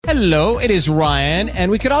Hello, it is Ryan,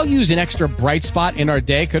 and we could all use an extra bright spot in our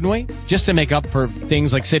day, couldn't we? Just to make up for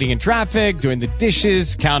things like sitting in traffic, doing the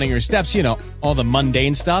dishes, counting your steps, you know, all the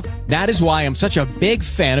mundane stuff. That is why I'm such a big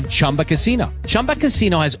fan of Chumba Casino. Chumba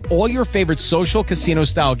Casino has all your favorite social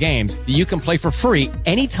casino-style games that you can play for free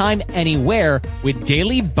anytime, anywhere with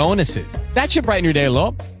daily bonuses. That should brighten your day a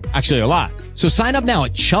little. Actually, a lot. So sign up now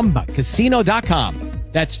at ChumbaCasino.com.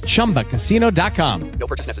 That's ChumbaCasino.com. No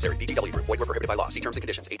purchase necessary. VGW Group. Void where prohibited by law. See terms and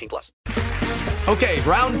conditions. 18+. Okay,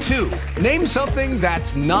 round two. Name something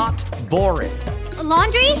that's not boring. A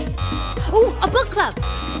laundry? Ooh, a book club.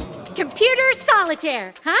 Computer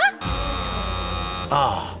solitaire, huh?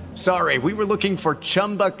 Ah, oh, sorry. We were looking for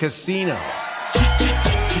Chumba Casino.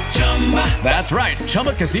 That's right.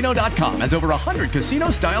 ChumbaCasino.com has over 100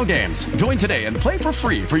 casino-style games. Join today and play for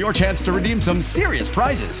free for your chance to redeem some serious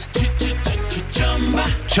prizes.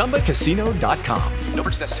 ChumbaCasino.com. No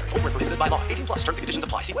purchase necessary. Void where prohibited by law. 18+. Terms and conditions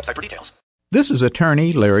apply. See website for details. This is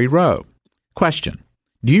attorney Larry Rowe. Question: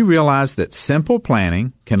 do you realize that simple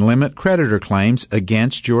planning can limit creditor claims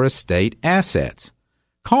against your estate assets?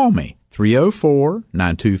 Call me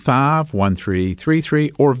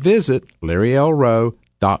 304-925-1333 or visit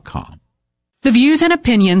LarryLRowe.com. The views and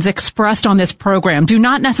opinions expressed on this program do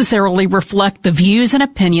not necessarily reflect the views and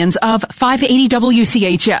opinions of 580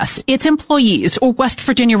 WCHS, its employees, or West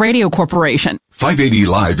Virginia Radio Corporation. 580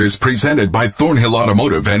 Live is presented by Thornhill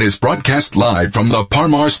Automotive and is broadcast live from the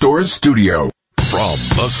Parmar Stores studio. From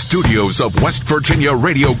the studios of West Virginia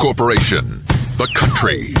Radio Corporation, the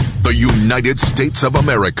country, the United States of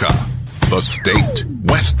America, the state,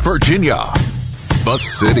 West Virginia, the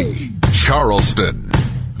city, Charleston.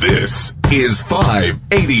 This is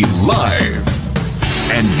 580 Live.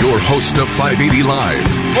 And your host of 580 Live.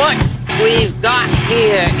 What we've got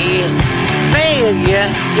here is failure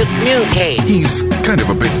to communicate. He's kind of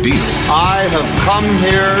a big deal. I have come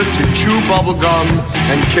here to chew bubblegum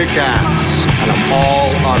and kick ass. And I'm all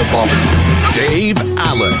out of bubblegum. Dave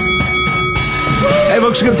Allen. Hey,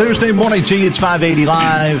 folks, good Thursday morning to you. It's 580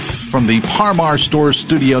 Live from the Parmar Stores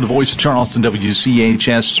studio, the voice of Charleston,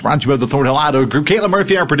 WCHS. Brought to you by the Thornhill Auto Group. Caitlin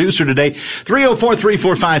Murphy, our producer today.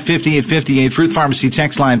 304-345-5858. Fruit Pharmacy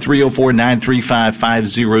text line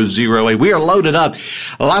 304-935-5008. We are loaded up.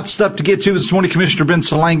 A lot of stuff to get to this morning. Commissioner Ben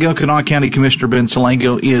Salango, Kanawha County Commissioner Ben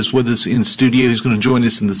Salango is with us in studio. He's going to join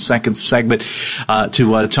us in the second segment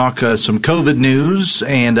to talk some COVID news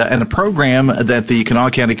and a program that the Kanawha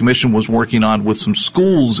County Commission was working on with some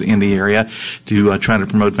schools in the area to try to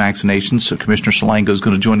promote vaccinations. So Commissioner Salango is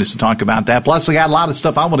going to join us to talk about that. Plus, I got a lot of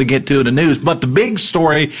stuff I want to get to in the news. But the big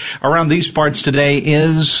story around these parts today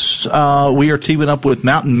is we are teaming up with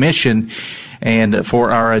Mountain Mission and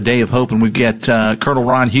for our Day of Hope. And we've got Colonel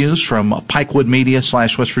Ron Hughes from Pikewood Media /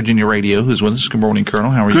 West Virginia Radio who's with us. Good morning,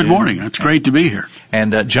 Colonel. How are you? Good morning. It's great to be here.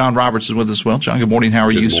 And John Roberts is with us as well. John, good morning. How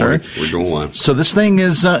are you, sir? We're doing well. So this thing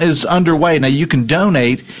is underway. Now, you can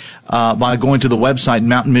donate by going to the website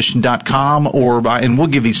mountainmission.com and we'll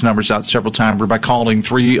give these numbers out several times, or by calling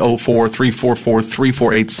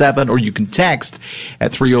 304-344-3487, or you can text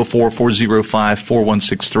at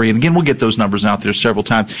 304-405-4163. And again, we'll get those numbers out there several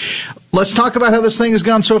times. Let's talk about how this thing has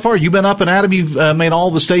gone so far. You've been up and at 'em. You've made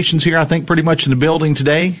all the stations here, I think, pretty much in the building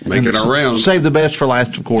today. Making our rounds. Save the best for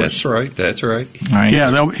last, of course. That's right. That's right. All right.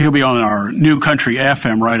 Yeah, he'll be on our New Country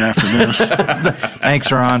FM right after this. Thanks,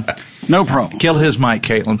 Ron. No problem. Kill his mic,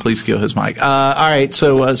 Caitlin. Please kill his mic. All right.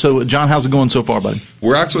 So, John, how's it going so far, buddy?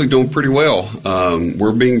 We're actually doing pretty well.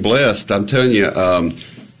 We're being blessed. I'm telling you,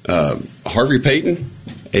 Harvey Payton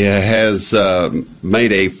has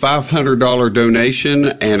made a $500 donation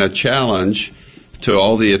and a challenge to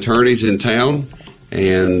all the attorneys in town.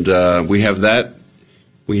 And we have that.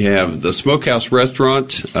 We have the Smokehouse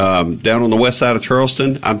Restaurant down on the west side of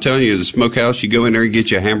Charleston. I'm telling you, the Smokehouse, you go in there, you get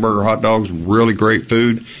your hamburger, hot dogs, really great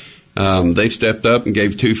food. They've stepped up and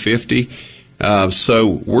gave $250. So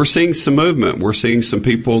we're seeing some movement. We're seeing some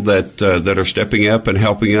people that are stepping up and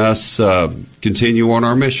helping us continue on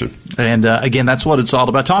our mission. And again, that's what it's all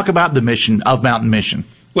about. Talk about the mission of Mountain Mission.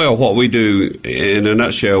 Well, what we do in a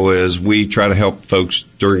nutshell is we try to help folks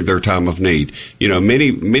during their time of need. You know,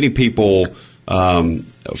 many people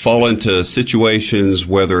fall into situations,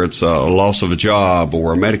 whether it's a loss of a job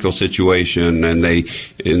or a medical situation, and they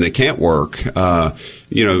can't work.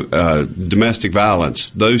 Domestic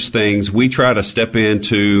violence, those things we try to step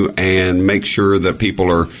into and make sure that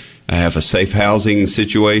people have a safe housing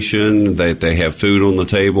situation, that they have food on the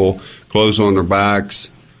table, clothes on their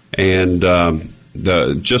backs, and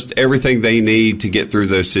just everything they need to get through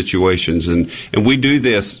those situations. And we do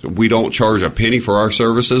this. We don't charge a penny for our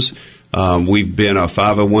services. We've been a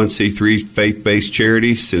 501c3 faith-based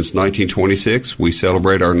charity since 1926. We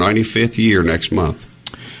celebrate our 95th year next month.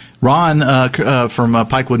 Ron from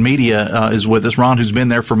Pikewood Media is with us. Ron, who's been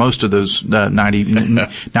there for most of those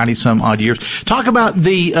 90 some odd years. Talk about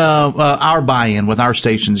the our buy-in with our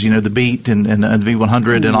stations. The Beat and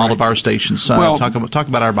V100 and all of our stations. Talk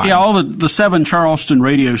about our buy-in. Yeah, all the 7 Charleston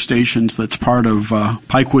radio stations that's part of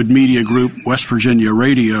Pikewood Media Group, West Virginia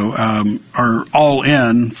Radio, are all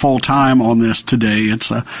in full time on this today.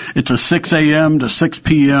 It's a 6 a.m. to 6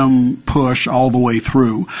 p.m. push all the way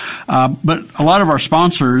through. But a lot of our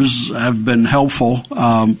sponsors have been helpful,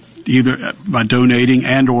 either by donating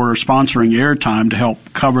and or sponsoring airtime to help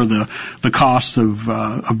cover the costs of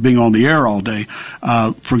being on the air all day.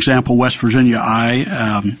 For example, West Virginia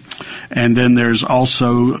and then there's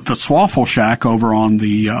also the Swaffle Shack over on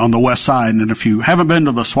the west side. And if you haven't been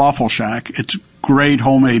to the Swaffle Shack, it's great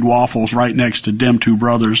homemade waffles right next to Dem Two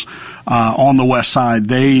Brothers on the west side.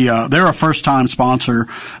 They're a first time sponsor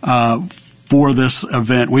for this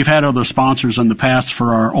event. We've had other sponsors in the past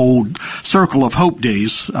for our old Circle of Hope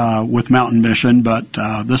days with Mountain Mission, but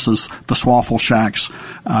this is the Swaffle Shack's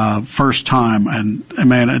first time. And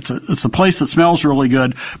man, it's a place that smells really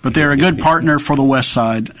good, but they're a good partner for the West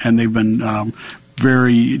Side, and they've been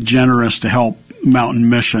very generous to help Mountain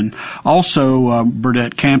Mission. Also,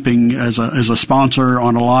 Burdett Camping is a sponsor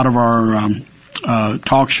on a lot of our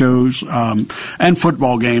talk shows and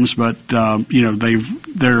football games, but they're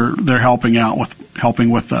helping out with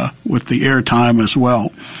the airtime as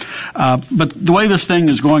well. But the way this thing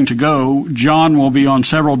is going to go, John will be on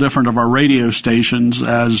several different of our radio stations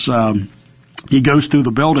as he goes through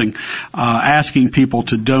the building, asking people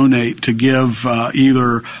to donate, to give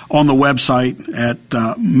either on the website at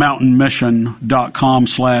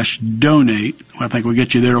mountainmission.com/donate. I think we'll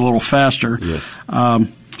get you there a little faster. Yes.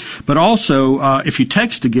 But also, if you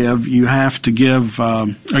text to give, you have to give, or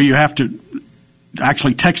you have to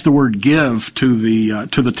actually text the word "give" to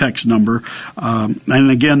the text number.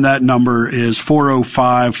 And again, that number is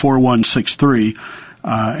 405-4163.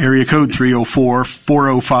 Area code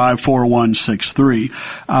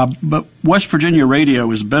 304-405-4163. But West Virginia Radio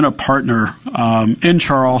has been a partner in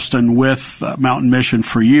Charleston with Mountain Mission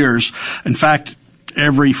for years. In fact,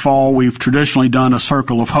 every fall, we've traditionally done a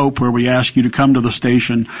Circle of Hope where we ask you to come to the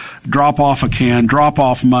station, drop off a can, drop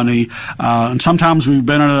off money, and sometimes we've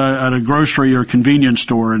been at a grocery or convenience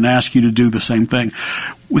store and asked you to do the same thing.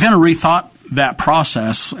 We kind of rethought that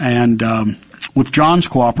process, and with John's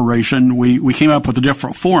cooperation, we came up with a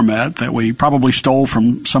different format that we probably stole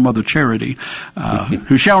from some other charity,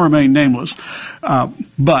 who shall remain nameless.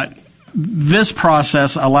 But this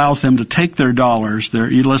process allows them to take their dollars.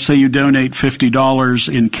 Let's say you donate $50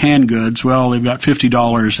 in canned goods. Well, they've got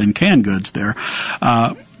 $50 in canned goods there.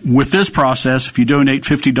 With this process, if you donate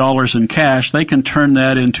 $50 in cash, they can turn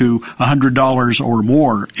that into $100 or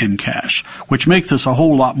more in cash, which makes this a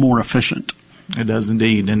whole lot more efficient. It does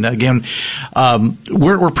indeed, and again,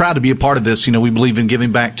 we're proud to be a part of this. We believe in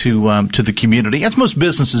giving back to the community, as most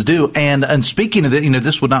businesses do. And speaking of that,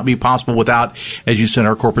 this would not be possible without, as you said,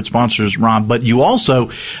 our corporate sponsors, Ron. But you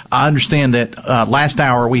also, I understand that last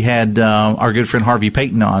hour we had our good friend Harvey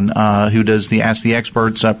Payton on, who does the Ask the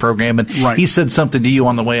Experts program, and right. He said something to you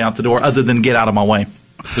on the way out the door, other than "get out of my way."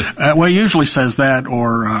 Well, he usually says that,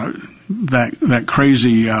 or that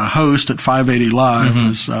crazy host at 580 Live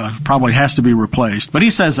is, probably has to be replaced. But he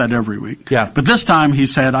says that every week. Yeah. But this time he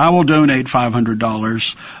said, I will donate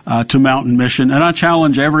 $500 to Mountain Mission, and I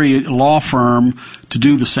challenge every law firm to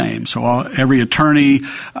do the same. So every attorney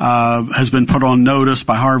has been put on notice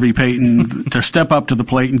by Harvey Payton to step up to the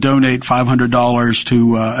plate and donate $500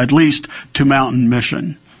 to at least to Mountain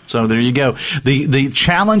Mission. So there you go. The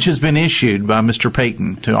challenge has been issued by Mr.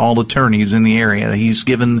 Payton to all attorneys in the area. He's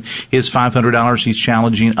given his $500. He's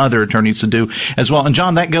challenging other attorneys to do as well. And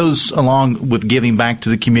John, that goes along with giving back to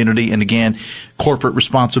the community, and again, corporate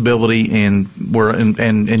responsibility, and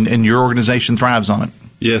your organization thrives on it.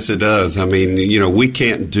 Yes, it does. I mean, we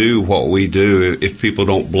can't do what we do if people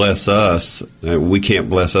don't bless us. We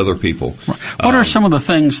can't bless other people. What are some of the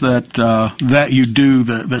things that you do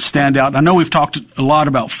that stand out? I know we've talked a lot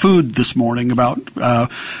about food this morning, about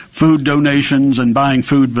food donations and buying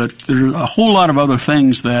food, but there's a whole lot of other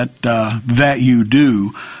things that you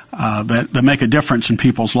do that make a difference in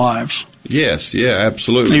people's lives. Yes, yeah,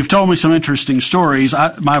 absolutely. You've told me some interesting stories.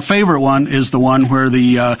 My favorite one is the one where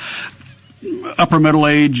the upper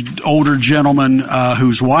middle-aged older gentleman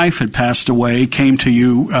whose wife had passed away came to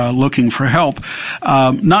you looking for help.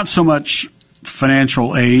 Not so much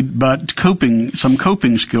financial aid, but some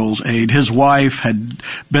coping skills aid. His wife had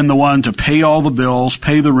been the one to pay all the bills,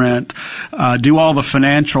 pay the rent, do all the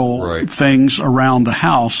financial things around the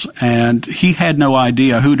house, and he had no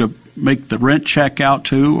idea who to make the rent check out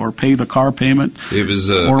to or pay the car payment. It was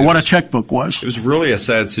what a checkbook was. It was really a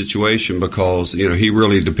sad situation because he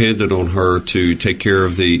really depended on her to take care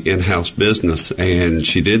of the in-house business, and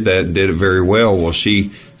she did that and did it very well. Well,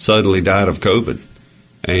 she suddenly died of COVID,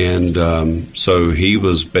 and so he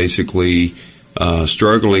was basically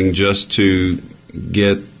struggling just to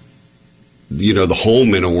get the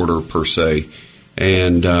home in order per se.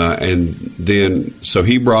 And then, so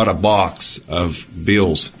he brought a box of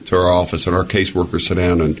bills to our office, and our caseworker sat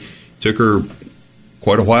down, and took her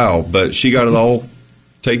quite a while, but she got it all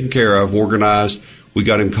taken care of, organized. We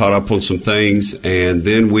got him caught up on some things, and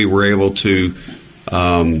then we were able to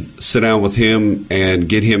sit down with him and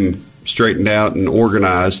get him straightened out and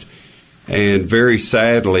organized. And very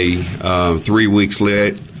sadly, 3 weeks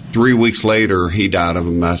later, he died of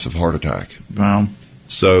a massive heart attack. Wow.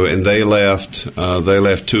 So, and they left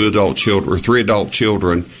 3 adult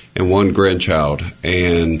children and 1 grandchild.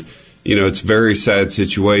 And, it's a very sad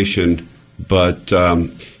situation, but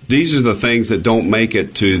these are the things that don't make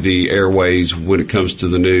it to the airways when it comes to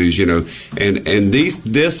the news, and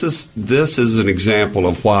this is an example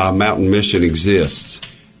of why Mountain Mission exists.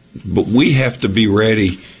 But we have to be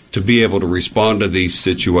ready to be able to respond to these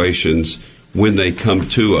situations when they come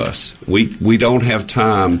to us. We don't have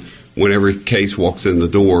time when every case walks in the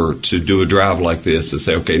door to do a drive like this and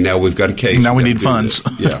say, okay, now we've got a case. Now we need funds.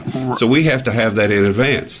 Yeah. So we have to have that in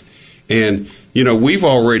advance. And, we've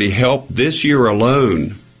already helped this year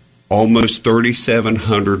alone almost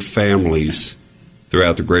 3,700 families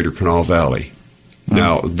throughout the Greater Kanawha Valley.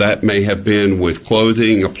 Now, that may have been with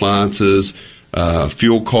clothing, appliances,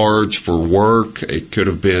 fuel cards for work. It could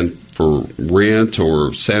have been for rent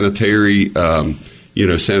or sanitary,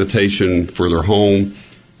 sanitation for their home.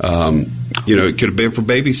 It could have been for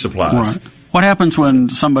baby supplies. Right. What happens when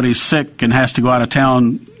somebody's sick and has to go out of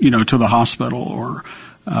town, to the hospital or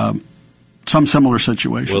some similar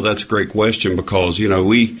situation? Well, that's a great question because,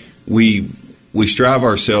 we strive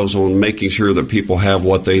ourselves on making sure that people have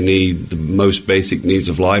what they need, the most basic needs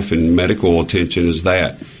of life, and medical attention is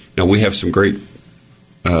that. Now, we have some great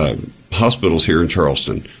hospitals here in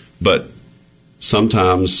Charleston, but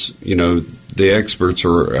sometimes, the experts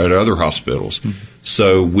are at other hospitals. Mm-hmm.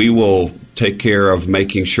 So we will take care of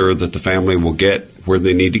making sure that the family will get where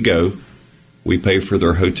they need to go. We pay for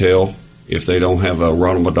their hotel. If they don't have a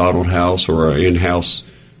Ronald McDonald house or an in-house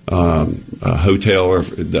hotel or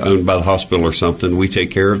owned by the hospital or something, we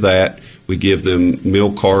take care of that. We give them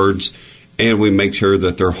meal cards, and we make sure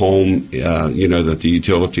that their home, that the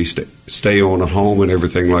utilities stay on at home and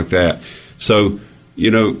everything like that. So,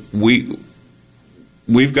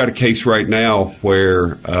 we've got a case right now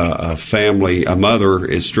where a mother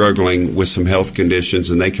is struggling with some health conditions,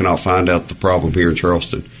 and they cannot find out the problem here in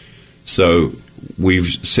Charleston. So we've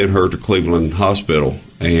sent her to Cleveland Hospital,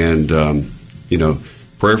 and,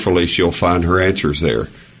 prayerfully she'll find her answers there.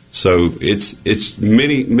 So it's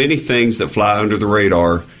many things that fly under the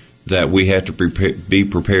radar that we have to be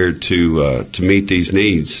prepared to meet these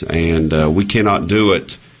needs, and we cannot do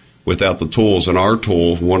it without the tools. And our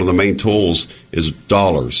tool, one of the main tools, is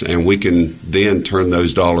dollars, and we can then turn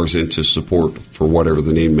those dollars into support for whatever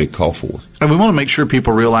the need may call for. And we want to make sure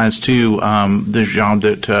people realize, too, John,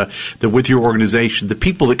 that with your organization, the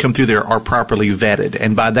people that come through there are properly vetted.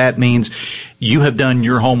 And by that means you have done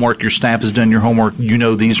your homework, your staff has done your homework.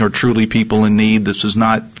 These are truly people in need. This is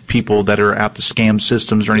not people that are out to scam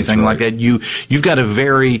systems or anything like that. You've got a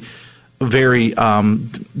very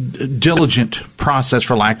diligent process,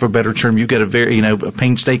 for lack of a better term. You get a very,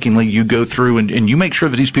 painstakingly you go through and you make sure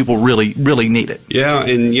that these people really, really need it. Yeah,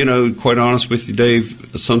 and, quite honest with you,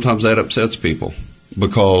 Dave, sometimes that upsets people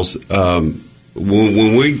because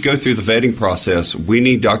when we go through the vetting process, we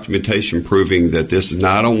need documentation proving that this is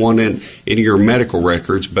not, I don't want any of your medical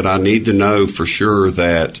records, but I need to know for sure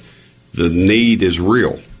that the need is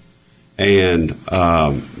real. And,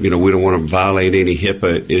 we don't want to violate any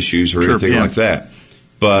HIPAA issues or anything like that.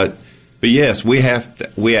 But yes, we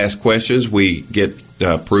ask questions. We get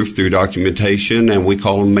proof through documentation, and we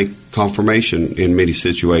call them make confirmation in many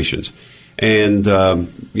situations. And,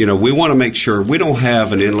 we want to make sure we don't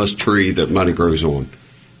have an endless tree that money grows on.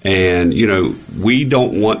 And, we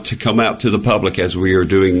don't want to come out to the public as we are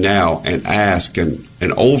doing now and ask and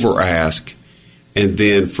over-ask and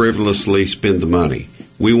then frivolously spend the money.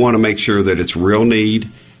 We want to make sure that it's real need,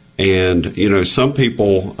 and some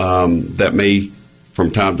people that may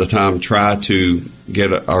from time to time try to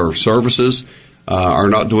get our services, are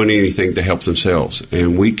not doing anything to help themselves.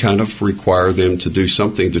 And we kind of require them to do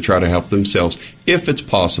something to try to help themselves if it's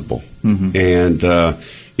possible. Mm-hmm. And,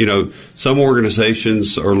 some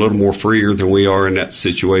organizations are a little more freer than we are in that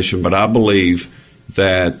situation, but I believe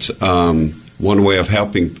that one way of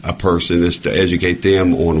helping a person is to educate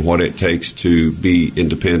them on what it takes to be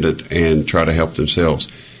independent and try to help themselves.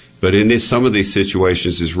 But in some of these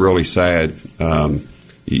situations, it's really sad.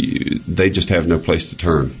 They just have no place to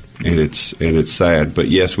turn. And it's sad. But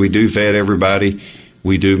yes, we do vet everybody.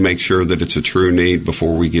 We do make sure that it's a true need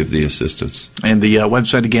before we give the assistance. And the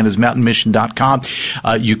website, again, is mountainmission.com.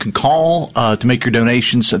 You can call to make your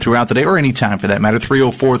donations throughout the day or any time for that matter.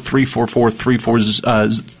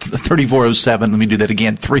 304-344-3407. Let me do that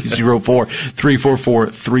again.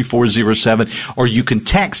 304-344-3407. Or you can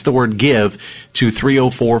text the word give to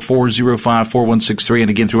 304-405-4163. And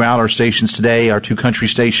again, throughout our stations today, our two country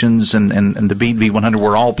stations and the Beat V100,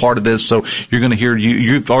 we're all part of this. So you're going to hear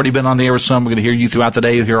you've already been on the air with some. We're going to hear you throughout the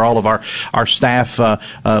day. You'll hear all of our staff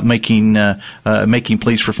making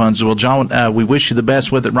pleas for funds as well. John, we wish you the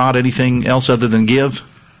best with it. Rod, anything else other than give?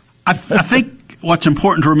 I think what's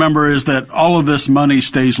important to remember is that all of this money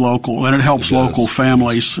stays local, and it helps local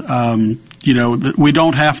families. We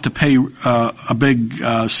don't have to pay a big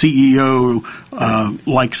CEO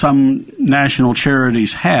like some national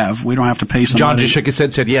charities have. We don't have to pay somebody. John just shook his head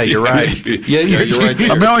and said, yeah, you're right. Yeah, you're right.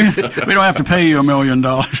 $1 million. We don't have to pay you $1 million.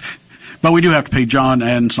 But we do have to pay John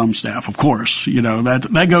and some staff, of course.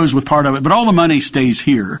 That goes with part of it. But all the money stays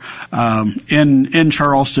here in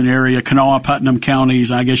Charleston area, Kanawha, Putnam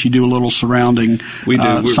counties. I guess you do a little surrounding. We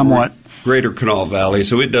do somewhat. We're Greater Kanawha Valley,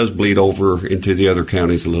 so it does bleed over into the other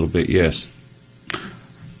counties a little bit. Yes.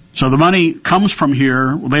 So the money comes from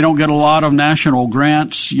here. They don't get a lot of national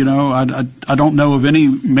grants. I don't know of any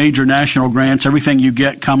major national grants. Everything you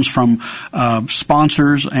get comes from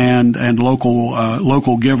sponsors and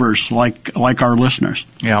local givers like our listeners.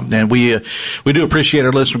 Yeah, and we do appreciate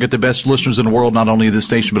our listeners. We get the best listeners in the world, not only this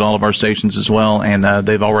station but all of our stations as well. And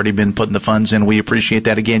they've already been putting the funds in. We appreciate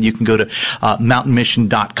that. Again, you can go to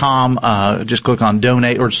mountainmission.com. Just click on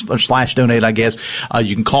donate or /donate, I guess.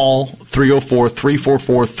 You can call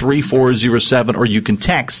 304-344-3407, or you can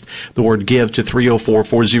text the word give to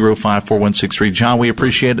 304-405-4163. John, we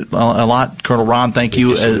appreciate it a lot. Colonel Ron, thank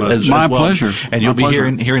you as My well. pleasure. And you'll be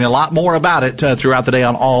hearing a lot more about it throughout the day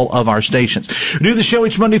on all of our stations. We do the show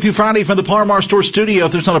each Monday through Friday from the Parmar Store studio.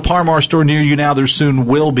 If there's not a Parmar store near you now, there soon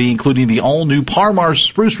will be, including the all-new Parmar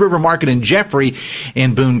Spruce River Market in Jeffrey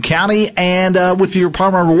in Boone County. And with your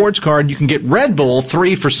Parmar Rewards card, you can get Red Bull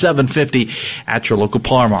 3 for $7.50 at your local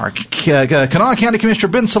Parmar. Kanawha County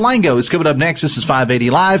Commissioner Ben Salango is coming up next. This is 580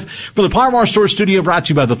 Live from the Parmar Store studio, brought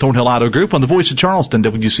to you by the Thornhill Auto Group on the Voice of Charleston,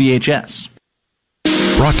 WCHS.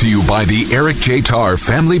 Brought to you by the Eric J. Tarr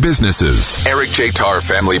Family Businesses. Eric J. Tarr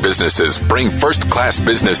Family Businesses bring first-class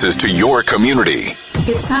businesses to your community.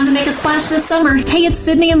 It's time to make a splash this summer. Hey, it's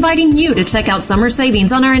Sydney inviting you to check out summer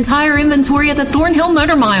savings on our entire inventory at the Thornhill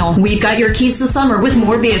Motor Mile. We've got your keys to summer with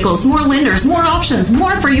more vehicles, more lenders, more options,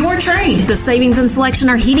 more for your trade. The savings and selection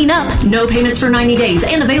are heating up. No payments for 90 days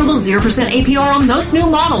and available 0% APR on most new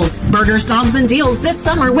models. Burgers, dogs, and deals this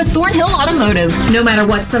summer with Thornhill Automotive. No matter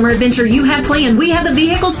what summer adventure you have planned, we have the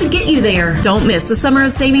vehicles to get you there. Don't miss the summer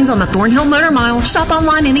of savings on the Thornhill Motor Mile. Shop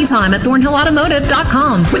online anytime at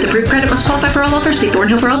thornhillautomotive.com. With approved credit must qualify for all offers. See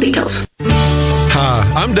Thornhill for all details.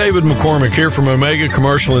 Hi, I'm David McCormick here from Omega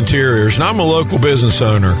Commercial Interiors, and I'm a local business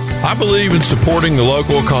owner. I believe in supporting the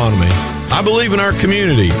local economy. I believe in our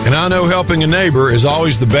community, and I know helping a neighbor is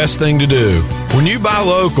always the best thing to do. When you buy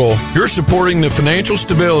local, you're supporting the financial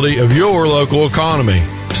stability of your local economy.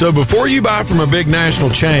 So before you buy from a big national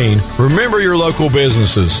chain, remember your local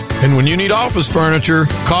businesses. And when you need office furniture,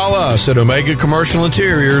 call us at Omega Commercial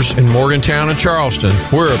Interiors in Morgantown and Charleston.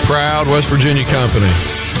 We're a proud West Virginia company.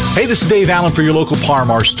 Hey, this is Dave Allen for your local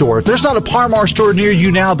Parmar store. If there's not a Parmar store near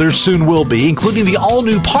you now, there soon will be, including the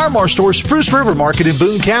all-new Parmar store Spruce River Market in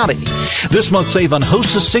Boone County. This month, save on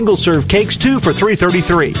Hostess single-serve cakes, 2 for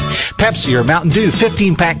 $3.33. Pepsi or Mountain Dew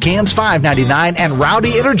 15-pack cans, $5.99, and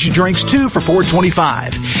Rowdy energy drinks, 2 for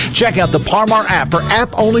 $4.25. Check out the Parmar app for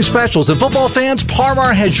app-only specials. And football fans,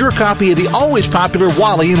 Parmar has your copy of the always popular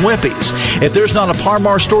Wally and Wimpy's. If there's not a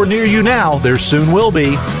Parmar store near you now, there soon will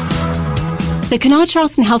be. The Kanawha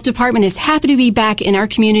Charleston Health Department is happy to be back in our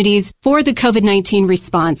communities for the COVID-19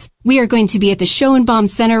 response. We are going to be at the Schoenbaum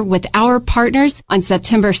Center with our partners on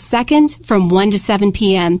September 2nd from 1 to 7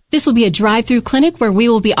 p.m. This will be a drive-through clinic where we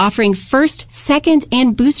will be offering first, second,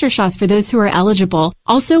 and booster shots for those who are eligible.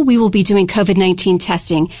 Also, we will be doing COVID-19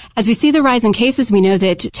 testing. As we see the rise in cases, we know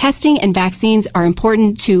that testing and vaccines are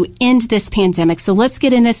important to end this pandemic. So let's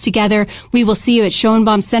get in this together. We will see you at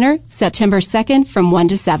Schoenbaum Center September 2nd from 1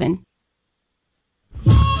 to 7.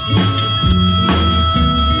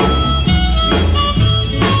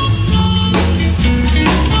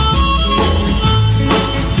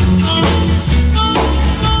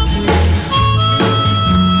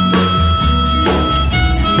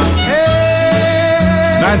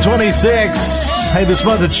 926. Hey, this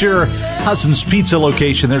month it's your Hudson's Pizza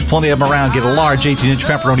location. There's plenty of them around. Get a large 18-inch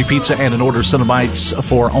pepperoni pizza and an order of Cinnamon Bites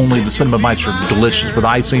for only the Cinnamon Bites are delicious with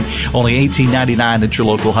icing. Only $18.99 at your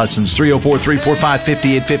local Hudson's.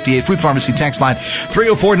 304-345-5858. Food Pharmacy text line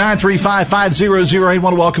 304-935-5008. I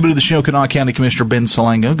want to welcome you to the show, Kanawha County Commissioner Ben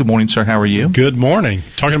Salango. Good morning, sir. How are you? Good morning.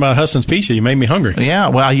 Talking about Hudson's Pizza, you made me hungry. Yeah,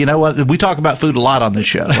 well, you know what? We talk about food a lot on this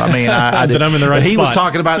show. I mean, I but I'm in the right He spot. was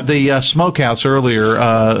talking about the smokehouse earlier.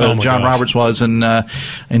 John Roberts was, and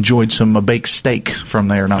enjoyed some baked steak from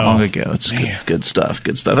there not long ago. It's good stuff.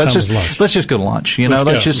 Good stuff. Let's just go to lunch. You know,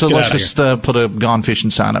 let's just put a gone fishing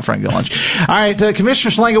sign up front and go to lunch. All right,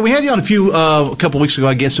 Commissioner Salango, we had you on a couple of weeks ago,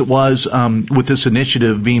 I guess it was, with this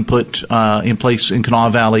initiative being put in place in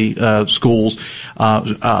Kanawha Valley schools.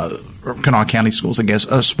 Kanawha County schools, I guess,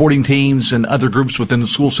 sporting teams and other groups within the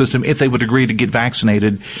school system, if they would agree to get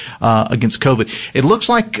vaccinated against COVID. It looks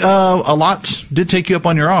like a lot did take you up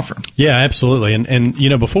on your offer. Yeah, absolutely. And you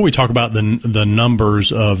know, before we talk about the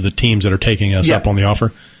numbers of the teams that are taking us up on the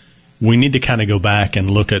offer, we need to kind of go back and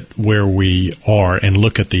look at where we are and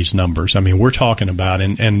look at these numbers. I mean, we're talking about,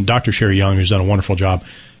 and Dr. Sherry Young, who's done a wonderful job,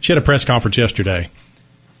 she had a press conference yesterday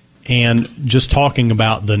and just talking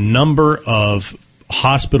about the number of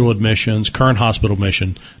hospital admissions, current hospital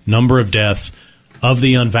admission, number of deaths of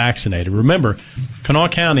the unvaccinated. Remember, Kanawha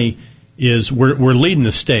County we're leading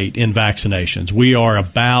the state in vaccinations. We are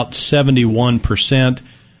about 71%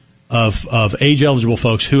 of age-eligible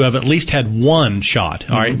folks who have at least had one shot.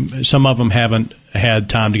 All right, some of them haven't had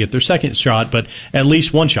time to get their second shot, but at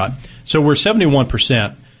least one shot. So we're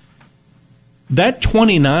 71%. That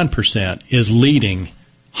 29% is leading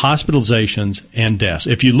hospitalizations and deaths.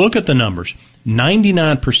 If you look at the numbers,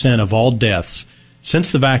 99% of all deaths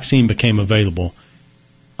since the vaccine became available,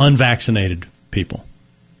 unvaccinated people.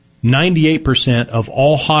 98% of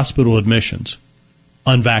all hospital admissions,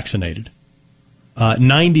 unvaccinated.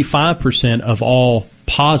 95% of all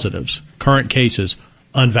positives, current cases,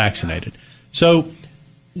 unvaccinated. So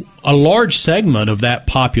a large segment of that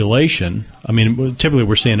population, I mean, typically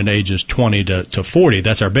we're seeing in ages 20 to 40,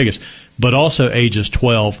 that's our biggest, but also ages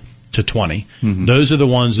 12 to 20. Mm-hmm. Those are the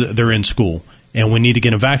ones that they're in school, and we need to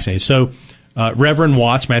get them vaccinated. So Reverend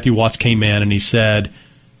Watts, Matthew Watts, came in and he said,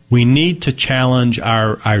 we need to challenge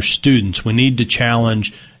our students. We need to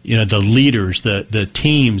challenge, the leaders, the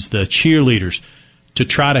teams, the cheerleaders, to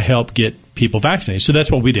try to help get people vaccinated. So that's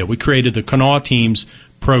what we did. We created the Kanawha Teams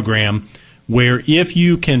program, where if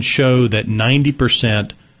you can show that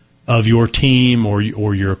 90% of your team or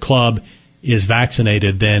your club is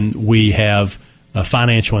vaccinated, then we have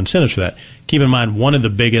financial incentives for that. Keep in mind, one of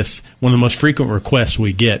the most frequent requests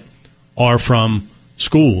we get are from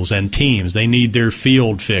schools and teams. They need their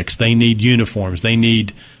field fixed. They need uniforms. They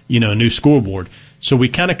need, a new scoreboard. So we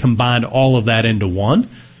kind of combined all of that into one.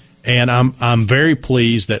 And I'm very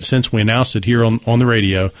pleased that since we announced it here on the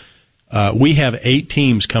radio, we have 8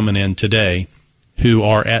 teams coming in today who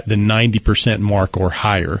are at the 90% mark or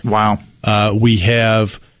higher. Wow. We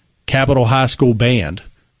have Capitol High School Band.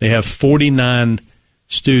 They have 49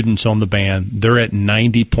 students on the band. They're at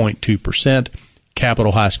 90.2%.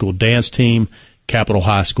 Capitol High School Dance Team, Capitol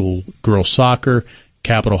High School Girls Soccer,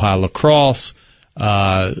 Capitol High Lacrosse,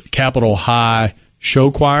 Capitol High Show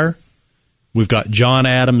Choir. We've got John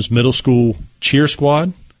Adams Middle School Cheer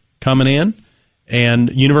Squad coming in, and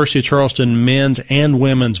University of Charleston men's and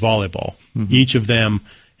women's volleyball. Mm-hmm. Each of them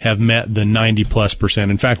have met the 90+%.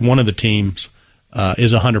 In fact, one of the teams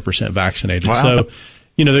is 100% vaccinated. Wow. So,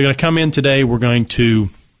 they're going to come in today. We're going to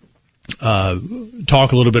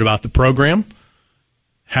talk a little bit about the program,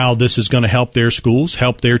 how this is going to help their schools,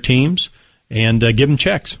 help their teams, and give them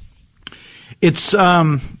checks. It's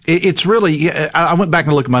really. I went back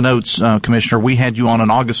and looked at my notes, Commissioner. We had you on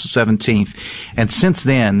August 17th, and since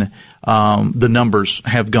then, the numbers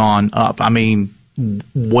have gone up. I mean,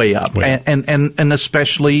 way up, and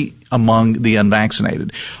especially among the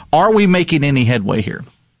unvaccinated. Are we making any headway here?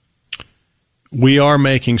 we are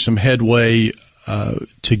making some headway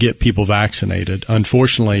to get people vaccinated.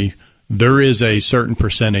 Unfortunately, there is a certain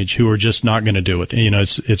percentage who are just not going to do it.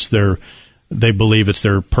 They believe it's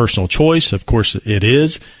their personal choice. Of course it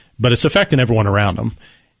is, but it's affecting everyone around them.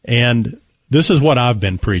 And this is what I've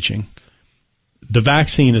been preaching. The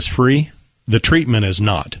vaccine is free. The treatment is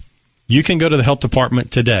not. You can go to the health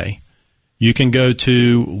department today. You can go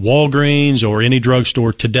to Walgreens or any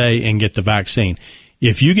drugstore today and get the vaccine.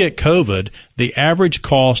 If you get COVID, the average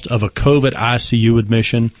cost of a COVID ICU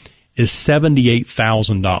admission is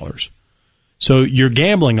 $78,000. So you're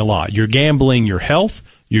gambling a lot. You're gambling your health.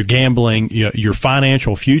 You're gambling your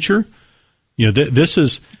financial future. This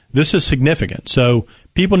is significant. So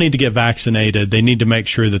people need to get vaccinated. They need to make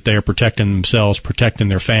sure that they are protecting themselves, protecting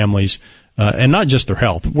their families, and not just their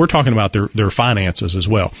health. We're talking about their finances as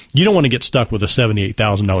well. You don't want to get stuck with a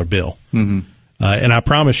 $78,000 bill. Mm-hmm. And I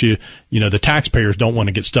promise you, the taxpayers don't want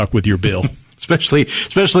to get stuck with your bill.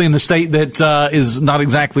 Especially in the state that is not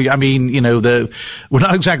exactly. I mean, we're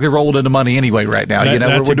not exactly rolled into money anyway right now.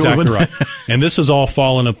 That's exactly right. And this is all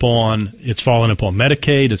falling upon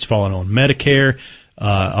Medicaid. It's falling on Medicare.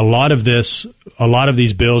 A lot of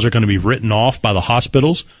these bills are going to be written off by the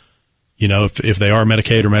hospitals. If they are a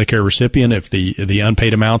Medicaid or Medicare recipient, if the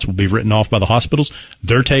unpaid amounts will be written off by the hospitals,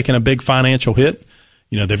 they're taking a big financial hit.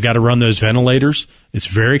 They've got to run those ventilators. It's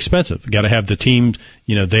very expensive. Got to have the team,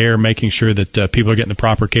 there making sure that people are getting the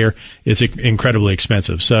proper care. It's incredibly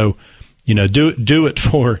expensive. So, do it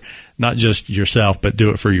for not just yourself, but do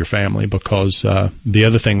it for your family, because the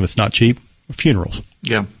other thing that's not cheap, funerals.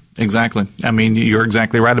 Yeah. Exactly. I mean, you're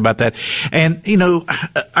exactly right about that. And,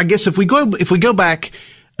 I guess if we go back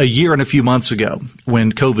a year and a few months ago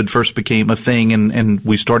when COVID first became a thing and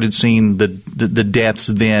we started seeing the deaths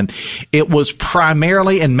then, it was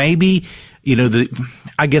primarily, and maybe,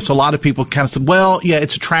 I guess a lot of people kind of said, well, yeah,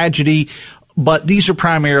 it's a tragedy, but these are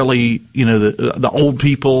primarily, the old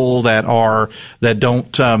people that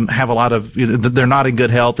don't have a lot of, they're not in good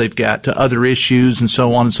health. They've got other issues and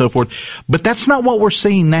so on and so forth. But that's not what we're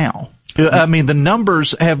seeing now. I mean, the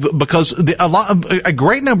numbers have, because a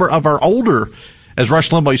great number of our older, as Rush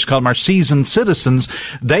Limbaugh used to call them, our seasoned citizens,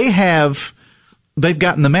 they've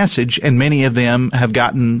gotten the message, and many of them have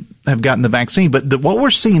gotten the vaccine. But what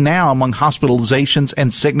we're seeing now among hospitalizations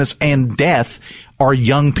and sickness and death are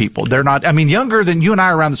young people. They're not, younger than you and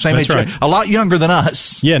I are around the same age. Right. A lot younger than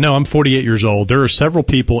us. Yeah, no, I'm 48 years old. There are several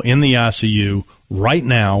people in the ICU right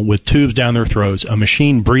now with tubes down their throats, a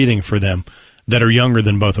machine breathing for them, that are younger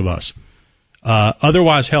than both of us.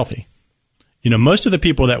 Otherwise healthy. Most of the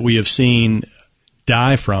people that we have seen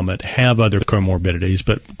die from it have other comorbidities,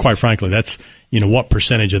 but quite frankly, that's, what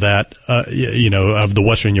percentage of that, of the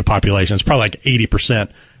West Virginia population? It's probably like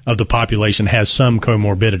 80% of the population has some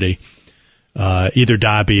comorbidity, either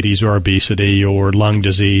diabetes or obesity or lung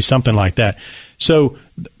disease, something like that. So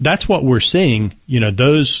that's what we're seeing.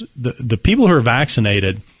 The people who are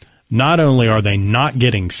vaccinated, not only are they not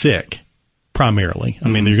getting sick primarily,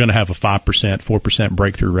 they're going to have a 5%, 4%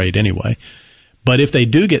 breakthrough rate anyway, but if they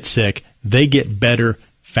do get sick, they get better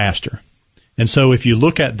faster. And so if you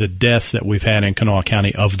look at the deaths that we've had in Kanawha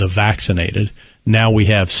County of the vaccinated, now we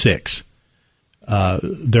have 6.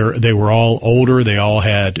 They were all older. They all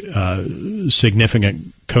had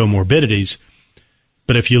significant comorbidities.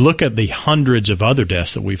 But if you look at the hundreds of other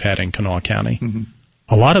deaths that we've had in Kanawha County,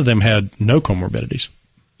 a lot of them had no comorbidities.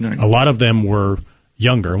 Right. A lot of them were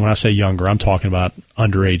younger. And when I say younger, I'm talking about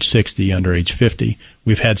under age 60, under age 50.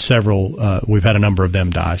 We've had a number of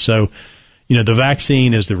them die. So, the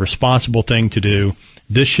vaccine is the responsible thing to do.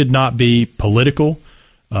 This should not be political.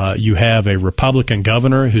 You have a Republican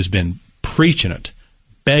governor who's been preaching it,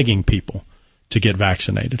 begging people to get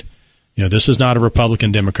vaccinated. This is not a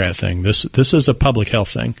Republican Democrat thing. This is a public health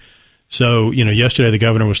thing. So, yesterday the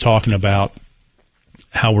governor was talking about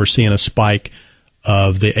how we're seeing a spike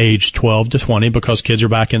of the age 12 to 20 because kids are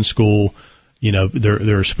back in school.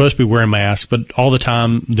 They're supposed to be wearing masks, but all the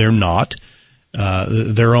time they're not.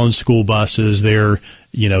 They're on school buses. They're,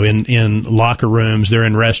 in locker rooms. They're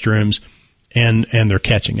in restrooms, and they're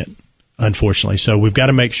catching it, unfortunately. So we've got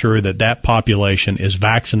to make sure that population is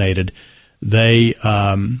vaccinated. They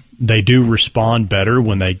do respond better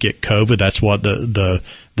when they get COVID. That's what the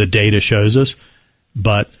data shows us.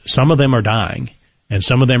 But some of them are dying, and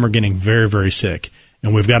some of them are getting very, very sick.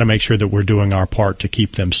 And we've got to make sure that we're doing our part to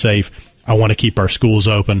keep them safe. I want to keep our schools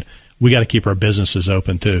open. We got to keep our businesses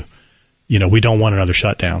open too. we don't want another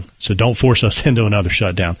shutdown. So don't force us into another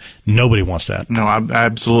shutdown. Nobody wants that. No,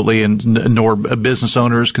 absolutely. And nor business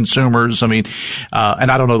owners, consumers. I mean, and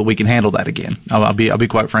I don't know that we can handle that again. I'll be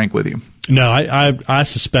quite frank with you. No, I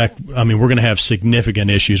suspect, we're going to have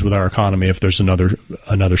significant issues with our economy if there's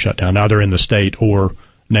another shutdown, either in the state or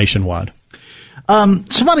nationwide.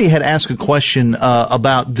 Somebody had asked a question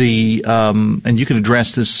about the, and you can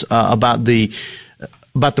address this, about the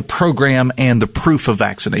program and the proof of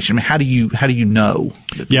vaccination. I mean, how do you know?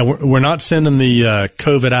 Yeah, we're not sending the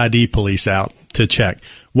COVID ID police out to check.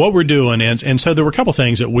 What we're doing is, and so there were a couple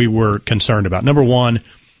things that we were concerned about. Number one,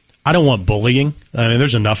 I don't want bullying. I mean,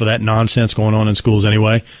 there's enough of that nonsense going on in schools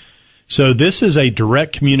anyway. So this is a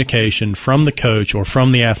direct communication from the coach or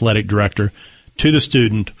from the athletic director to the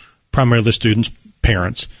student, primarily the student's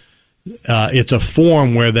parents. It's a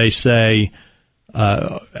form where they say,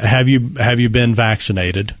 have you been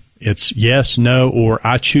vaccinated? It's yes, no, or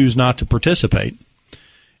I choose not to participate.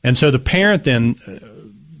 And so the parent then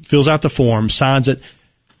fills out the form, signs it,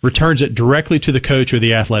 returns it directly to the coach or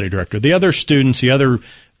the athletic director. The other students, the other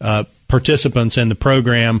participants in the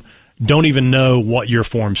program don't even know what your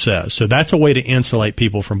form says. So that's a way to insulate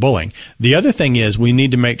people from bullying. The other thing is we need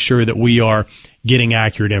to make sure that we are getting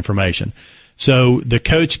accurate information. So the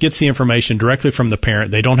coach gets the information directly from the parent.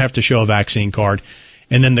 They don't have to show a vaccine card.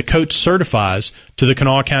 And then the coach certifies to the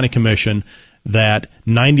Kanawha County Commission that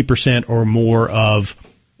 90% or more of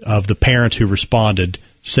the parents who responded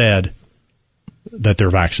said that they're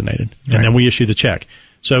vaccinated. Right. And then we issue the check.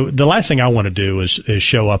 So the last thing I want to do is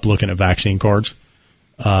show up looking at vaccine cards.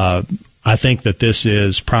 I think that this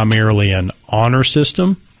is primarily an honor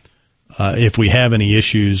system. If we have any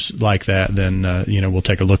issues like that, then we'll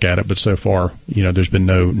take a look at it. But so far, there's been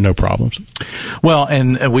no problems. Well,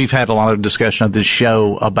 and we've had a lot of discussion on this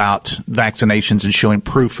show about vaccinations and showing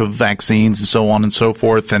proof of vaccines and so on and so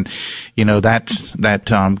forth. And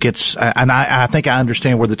that gets. And I think I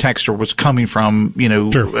understand where the texter was coming from.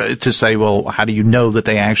 Sure. To say, well, how do you know that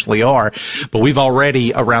they actually are? But we've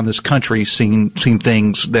already around this country seen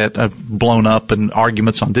things that have blown up and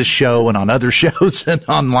arguments on this show and on other shows and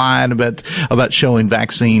online about showing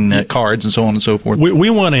vaccine cards and so on and so forth. We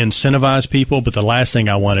want to incentivize people, but the last thing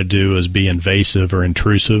I want to do is be invasive or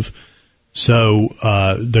intrusive. So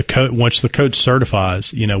once the coach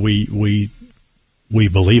certifies, we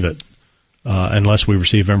believe it unless we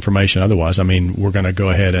receive information otherwise. I mean, we're going to go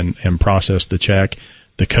ahead and process the check.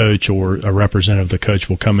 The coach or a representative of the coach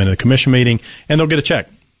will come into the commission meeting and they'll get a check.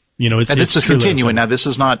 And this is continuing. Now, this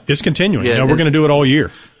is not... It's continuing. Yeah, we're going to do it all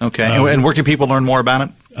year. Okay. And where can people learn more about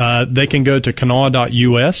it? They can go to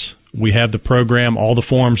kanawha.us. We have the program. All the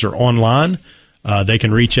forms are online. They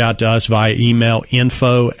can reach out to us via email,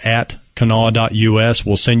 info@kanawha.us.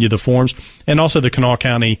 We'll send you the forms. And also the Kanawha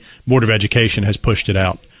County Board of Education has pushed it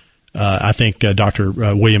out. I think Dr.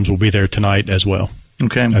 Williams will be there tonight as well.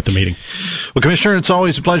 Okay. At the meeting. Well, Commissioner, it's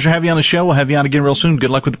always a pleasure to have you on the show. We'll have you on again real soon. Good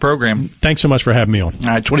luck with the program. Thanks so much for having me on. All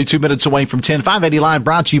right, 22 minutes away from 10. 580 Live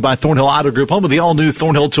brought to you by Thornhill Auto Group, home of the all-new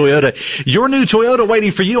Thornhill Toyota. Your new Toyota waiting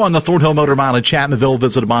for you on the Thornhill Motor Mile in Chapmanville.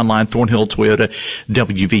 Visit them online,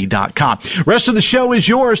 ThornhillToyotaWV.com. Rest of the show is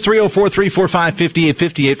yours,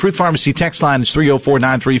 304-345-5858. Fruit Pharmacy text line is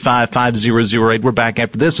 304-935-5008. We're back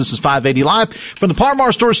after this. This is 580 Live from the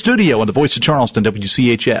Parmar Store studio on the Voice of Charleston,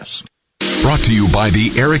 WCHS. Brought to you by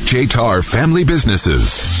the Eric J. Tarr Family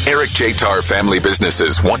Businesses. Eric J. Tarr Family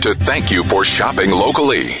Businesses want to thank you for shopping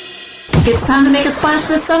locally. It's time to make a splash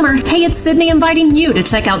this summer. Hey, it's Sydney inviting you to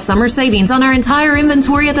check out summer savings on our entire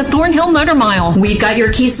inventory at the Thornhill Motor Mile. We've got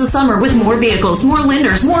your keys to summer with more vehicles, more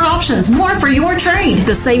lenders, more options, more for your trade.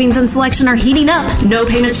 The savings and selection are heating up. No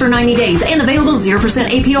payments for 90 days and available 0%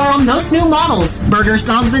 APR on most new models. Burgers,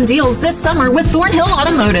 dogs, and deals this summer with Thornhill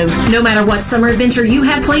Automotive. No matter what summer adventure you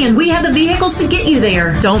have planned, we have the vehicles to get you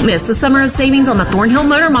there. Don't miss the summer of savings on the Thornhill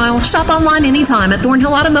Motor Mile. Shop online anytime at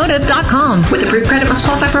thornhillautomotive.com. With approved credit must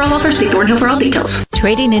qualify for all offers. See Thornhill for all details.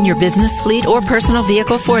 Trading in your business fleet or personal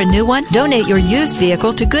vehicle for a new one? Donate your used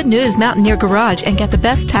vehicle to Good News Mountaineer Garage and get the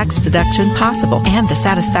best tax deduction possible and the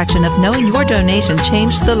satisfaction of knowing your donation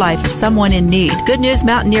changed the life of someone in need. Good News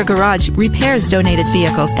Mountaineer Garage repairs donated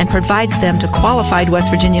vehicles and provides them to qualified West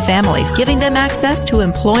Virginia families, giving them access to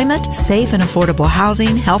employment, safe and affordable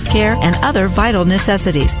housing, health care, and other vital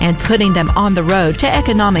necessities, and putting them on the road to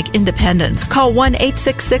economic independence. Call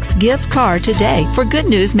 1-866-GIVE-CAR today for Good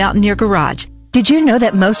News Mountaineer Garage. Did you know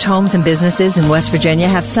that most homes and businesses in West Virginia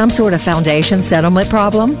have some sort of foundation settlement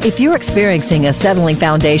problem? If you're experiencing a settling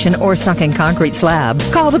foundation or sunken concrete slab,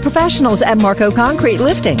 call the professionals at Marco Concrete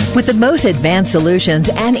Lifting. With the most advanced solutions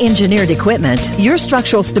and engineered equipment, your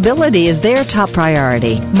structural stability is their top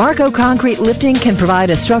priority. Marco Concrete Lifting can provide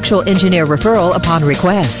a structural engineer referral upon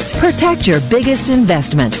request. Protect your biggest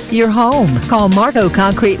investment, your home. Call Marco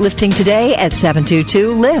Concrete Lifting today at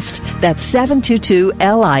 722-LIFT. That's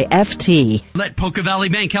 722-LIFT. Let Polka Valley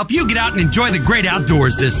Bank help you get out and enjoy the great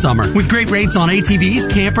outdoors this summer. With great rates on ATVs,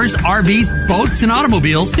 campers, RVs, boats, and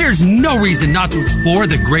automobiles, there's no reason not to explore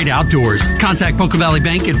the great outdoors. Contact Polka Valley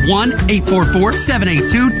Bank at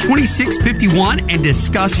 1-844-782-2651 and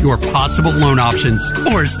discuss your possible loan options.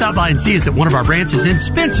 Or stop by and see us at one of our branches in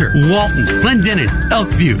Spencer, Walton, Glendenning,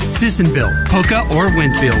 Elkview, Sissonville, Polka, or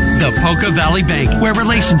Winfield. The Polka Valley Bank, where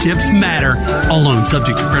relationships matter. All loans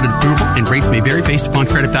subject to credit approval and rates may vary based upon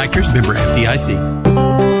credit factors. Member FDIC.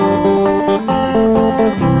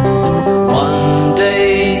 One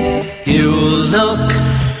day you'll look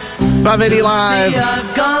 580 live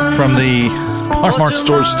from the Parmar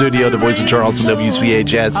Store Studio, Du Bois and Charleston,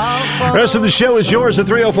 WCHS. The rest of the show is yours at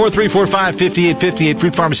 304-345-5858.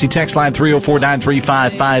 Fruit Pharmacy text line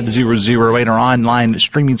 304-935-5008. Our online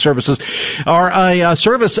streaming services are a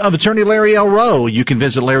service of Attorney Larry L. Rowe. You can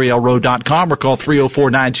visit LarryLRowe.com or call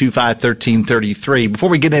 304-925-1333. Before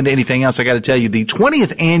we get into anything else, I got to tell you the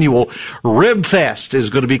 20th annual Rib Fest is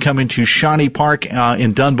going to be coming to Shawnee Park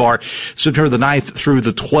in Dunbar, September the 9th through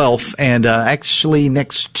the 12th. And actually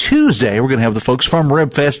next Tuesday, we're going to have the folks from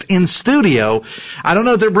RibFest in studio. I don't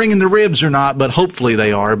know if they're bringing the ribs or not, but hopefully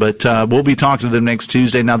they are. But we'll be talking to them next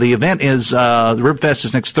Tuesday. Now, the event is, the RibFest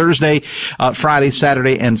is next Thursday, Friday,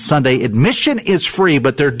 Saturday, and Sunday. Admission is free,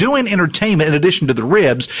 but they're doing entertainment in addition to the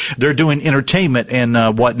ribs. They're doing entertainment and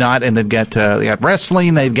whatnot, and they've got they got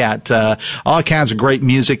wrestling. They've got all kinds of great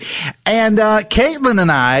music. And Caitlin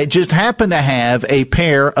and I just happen to have a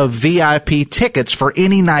pair of VIP tickets for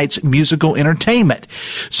any night's musical entertainment.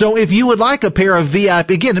 So if you would like a pair of VIP,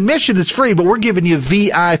 again, admission is free, but we're giving you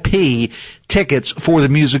VIP tickets for the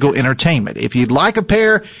musical entertainment. If you'd like a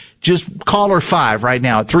pair, just call her 5 right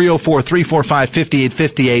now at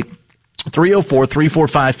 304-345-5858.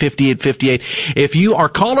 304-345-5858. If you are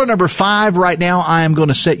caller number 5 right now, I am going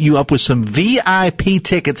to set you up with some VIP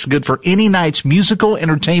tickets good for any night's musical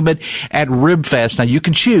entertainment at RibFest. Now, you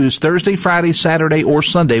can choose Thursday, Friday, Saturday, or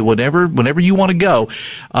Sunday, whenever you want to go.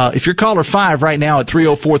 If you're caller 5 right now at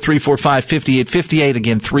 304-345-5858,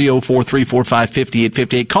 again,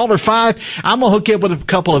 304-345-5858, caller 5, I'm going to hook you up with a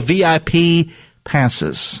couple of VIP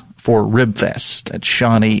passes for RibFest at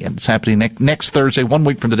Shawnee, and it's happening next Thursday, 1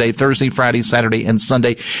 week from today, Thursday, Friday, Saturday, and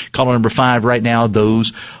Sunday. Caller number 5 right now.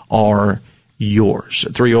 Those are yours.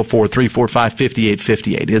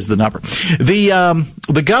 304-345-5858 is the number.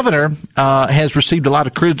 The governor has received a lot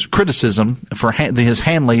of criticism for his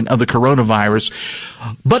handling of the coronavirus,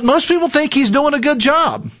 but most people think he's doing a good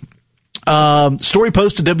job. Story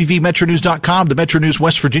posted at WVMetroNews.com. The Metro News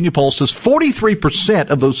West Virginia poll says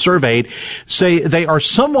 43% of those surveyed say they are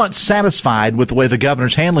somewhat satisfied with the way the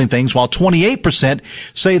governor's handling things, while 28%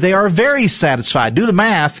 say they are very satisfied. Do the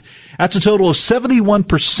math. That's a total of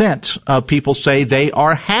 71% of people say they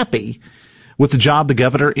are happy with the job the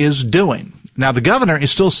governor is doing. Now, the governor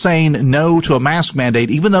is still saying no to a mask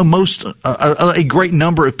mandate, even though a great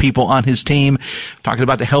number of people on his team, talking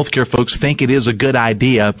about the healthcare folks, think it is a good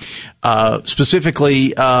idea.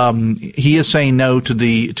 Specifically, he is saying no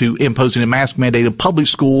to imposing a mask mandate in public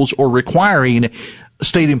schools or requiring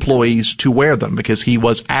state employees to wear them, because he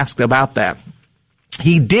was asked about that.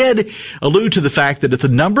 He did allude to the fact that if the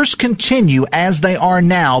numbers continue as they are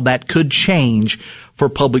now, that could change for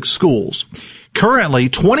public schools. Currently,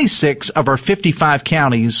 26 of our 55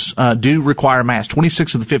 counties do require masks.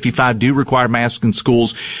 26 of the 55 do require masks in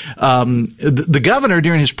schools. The governor,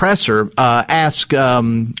 during his presser, asked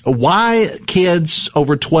why kids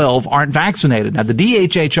over 12 aren't vaccinated. Now, the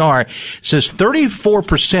DHHR says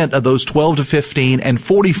 34% of those 12 to 15 and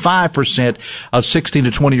 45% of 16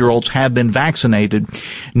 to 20-year-olds have been vaccinated.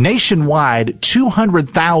 Nationwide,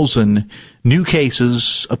 200,000 new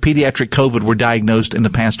cases of pediatric COVID were diagnosed in the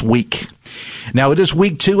past week. Now, it is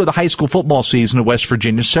week 2 of the high school football season in West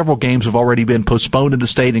Virginia. Several games have already been postponed in the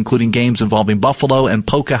state, including games involving Buffalo and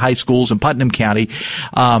Polka high schools in Putnam County.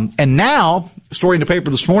 And now, story in the paper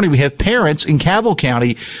this morning, we have parents in Cabell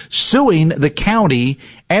County suing the county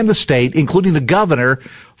and the state, including the governor,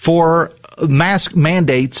 for mask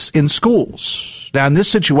mandates in schools. Now, in this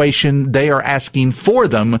situation, they are asking for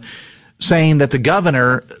them, saying that the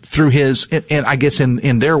governor, through his, I guess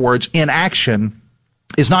in their words, inaction,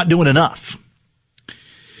 is not doing enough.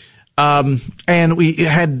 And we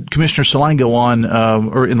had Commissioner Salango on,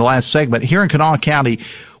 or in the last segment. Here in Kanawha County,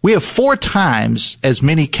 we have 4 times as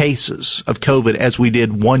many cases of COVID as we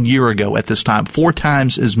did 1 year ago at this time. 4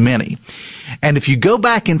 times as many. And if you go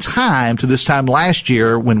back in time to this time last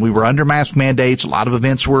year when we were under mask mandates, a lot of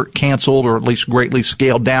events were canceled or at least greatly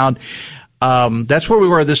scaled down. That's where we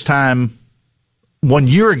were this time 1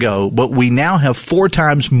 year ago, but we now have 4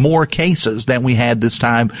 times more cases than we had this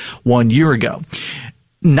time 1 year ago.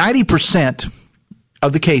 90%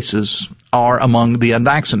 of the cases are among the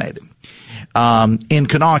unvaccinated. In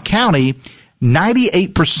Kanawha County,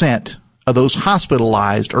 98% of those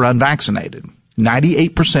hospitalized are unvaccinated.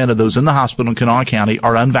 98% of those in the hospital in Kanawha County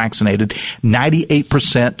are unvaccinated.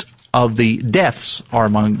 98% of the deaths are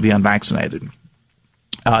among the unvaccinated.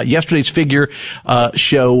 Yesterday's figure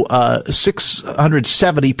show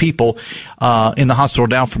 670 people in the hospital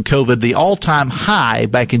down from COVID. The all-time high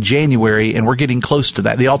back in January, and we're getting close to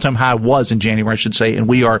that. The all-time high was in January, I should say, and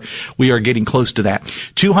we are getting close to that.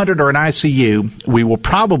 200 are in ICU. We will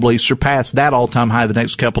probably surpass that all-time high the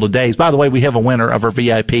next couple of days. By the way, we have a winner of our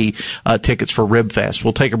VIP tickets for RibFest.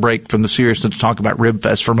 We'll take a break from the seriousness to talk about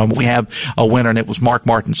RibFest for a moment. We have a winner, and it was Mark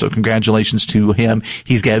Martin, so congratulations to him.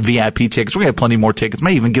 He's got VIP tickets. We have plenty more tickets.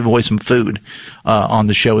 May even give away some food on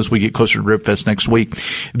the show as we get closer to RibFest next week.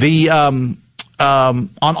 On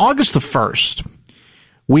August the 1st,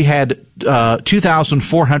 we had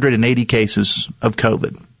 2,480 cases of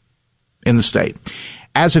COVID in the state.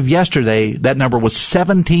 As of yesterday, that number was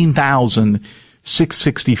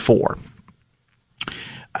 17,664.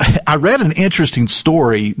 I read an interesting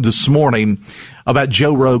story this morning about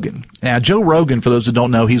Joe Rogan. Now, Joe Rogan, for those that don't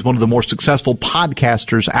know, he's one of the more successful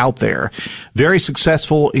podcasters out there. Very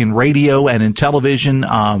successful in radio and in television.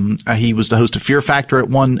 He was the host of Fear Factor at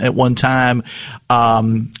one time.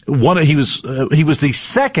 He was the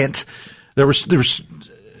second. There was.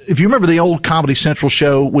 If you remember the old Comedy Central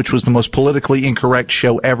show, which was the most politically incorrect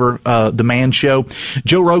show ever, The Man Show,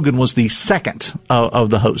 Joe Rogan was the second of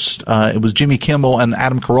the hosts. It was Jimmy Kimmel and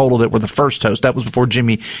Adam Carolla that were the first host. That was before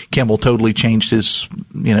Jimmy Kimmel totally changed his,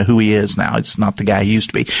 who he is now. It's not the guy he used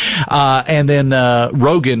to be. And then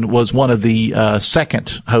Rogan was one of the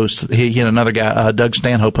second hosts. He had another guy, Doug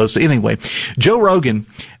Stanhope, hosted. Anyway, Joe Rogan,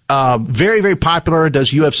 very, very popular, does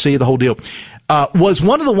UFC, the whole deal. Was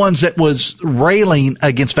one of the ones that was railing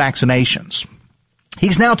against vaccinations.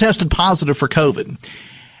 He's now tested positive for COVID.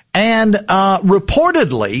 And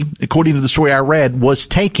reportedly, according to the story I read, was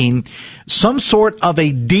taking some sort of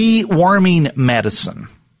a deworming medicine.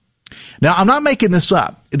 Now, I'm not making this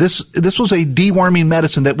up. This was a deworming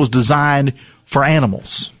medicine that was designed for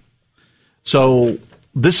animals. So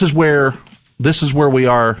this is where we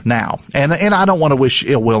are now. And I don't want to wish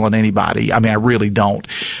ill will on anybody. I mean, I really don't.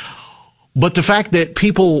 But the fact that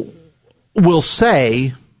people will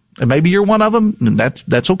say, and maybe you're one of them, and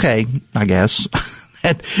that's okay, I guess,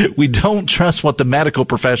 that we don't trust what the medical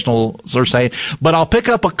professionals are saying, but I'll pick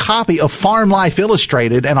up a copy of Farm Life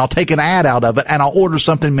Illustrated and I'll take an ad out of it and I'll order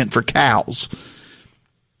something meant for cows.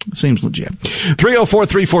 Seems legit.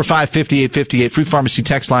 304-345-5858. Fruit Pharmacy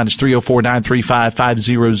text line is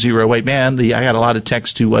 304-935-5008. Man, I got a lot of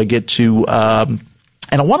text to get to, and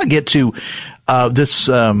I want to get to this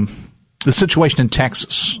the situation in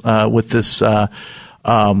Texas with this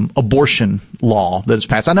abortion law that is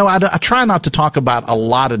passed. I know I try not to talk about a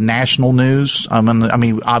lot of national news. I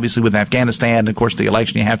mean, obviously with Afghanistan and, of course, the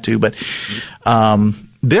election you have to. But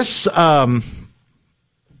this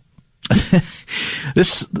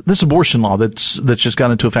abortion law that's just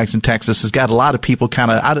gone into effect in Texas has got a lot of people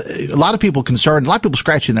concerned, a lot of people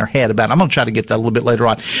scratching their head about it. I'm going to try to get that a little bit later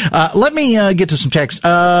on. Let me get to some text.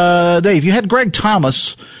 Dave, you had Greg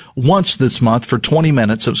Thomas once this month for 20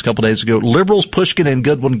 minutes. It was a couple days ago. Liberals, Pushkin, and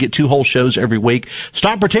Goodwin get 2 whole shows every week.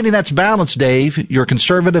 Stop pretending that's balanced, Dave. Your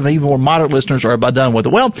conservative and even more moderate listeners are about done with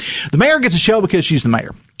it. Well, the mayor gets a show because she's the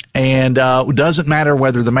mayor. And it doesn't matter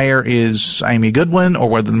whether the mayor is Amy Goodwin or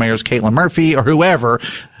whether the mayor is Caitlin Murphy or whoever.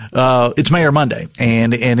 It's Mayor Monday,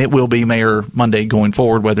 and it will be Mayor Monday going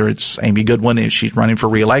forward, whether it's Amy Goodwin if she's running for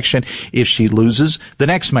re-election. If she loses, the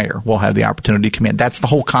next mayor will have the opportunity to come in. That's the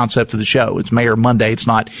whole concept of the show. It's Mayor Monday. It's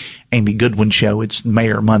not Amy Goodwin show. It's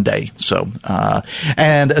Mayor Monday. So,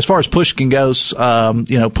 and as far as Pushkin goes,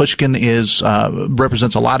 Pushkin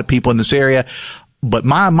represents a lot of people in this area. But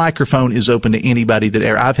my microphone is open to anybody that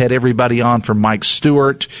I've had everybody on from Mike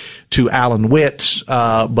Stewart to Alan Witt.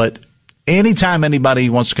 But anytime anybody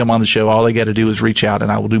wants to come on the show, all they got to do is reach out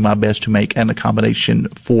and I will do my best to make an accommodation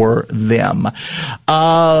for them.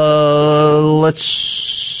 Let's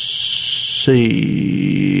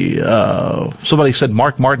see. Somebody said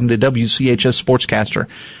Mark Martin, the WCHS sportscaster.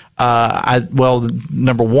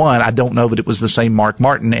 Number one, I don't know that it was the same Mark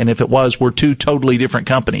Martin, and if it was, we're two totally different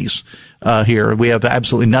companies here. We have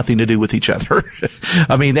absolutely nothing to do with each other.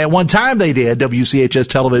 I mean, at one time they did, WCHS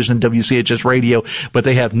Television and WCHS Radio, but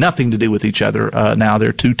they have nothing to do with each other now.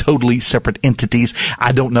 They're two totally separate entities.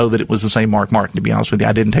 I don't know that it was the same Mark Martin, to be honest with you.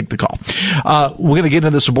 I didn't take the call. We're going to get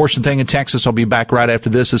into this abortion thing in Texas. I'll be back right after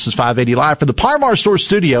this. This is 580 Live from the Par Mar Store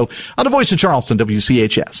Studio on the Voice of Charleston,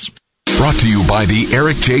 WCHS. Brought to you by the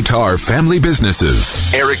Eric J. Tarr Family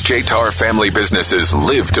Businesses. Eric J. Tarr Family Businesses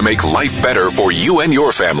live to make life better for you and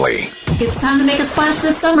your family. It's time to make a splash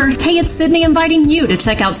this summer. Hey, it's Sydney inviting you to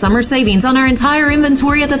check out summer savings on our entire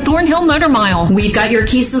inventory at the Thornhill Motor Mile. We've got your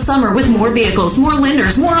keys to summer with more vehicles, more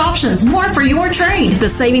lenders, more options, more for your trade. The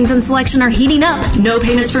savings and selection are heating up. No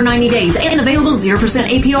payments for 90 days and available 0%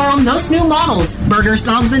 APR on most new models. Burgers,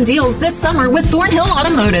 dogs, and deals this summer with Thornhill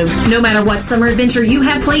Automotive. No matter what summer adventure you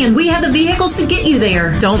have planned, we have the vehicles to get you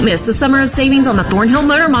there. Don't miss the summer of savings on the Thornhill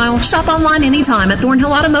Motor Mile. Shop online anytime at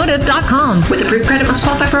thornhillautomotive.com. With approved credit, must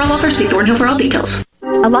qualify for all offers. See Thornhill for all details.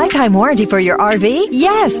 A lifetime warranty for your RV?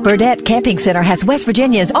 Yes, Burdette Camping Center has West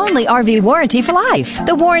Virginia's only RV warranty for life.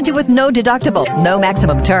 The warranty with no deductible, no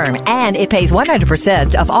maximum term, and it pays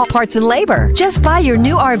 100% of all parts and labor. Just buy your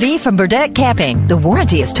new RV from Burdette Camping. The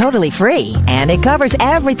warranty is totally free, and it covers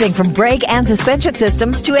everything from brake and suspension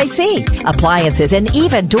systems to AC, appliances, and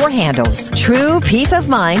even door handles. True peace of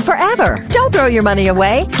mind forever. Don't throw your money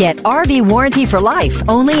away. Get RV warranty for life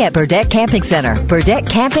only at Burdette Camping Center.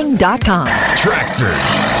 BurdetteCamping.com. Tractors,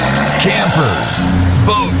 campers,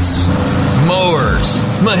 boats, mowers.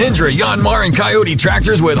 Mahindra, Yanmar, and Coyote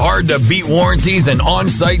tractors with hard-to-beat warranties and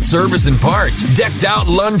on-site service and parts. Decked out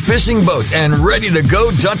Lund fishing boats and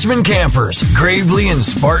ready-to-go Dutchman campers. Gravely and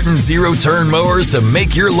Spartan zero-turn mowers to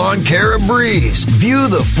make your lawn care a breeze. View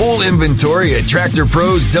the full inventory at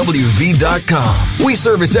TractorProsWV.com. We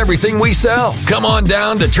service everything we sell. Come on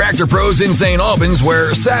down to Tractor Pros in St. Albans,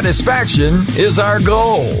 where satisfaction is our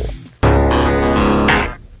goal.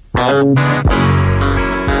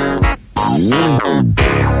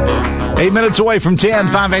 8 minutes away from 10,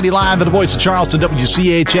 580 Live at the Voice of Charleston,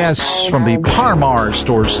 WCHS from the Par Mar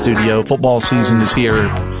Store Studio. Football season is here.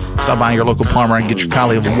 Stop by your local Par Mar and get your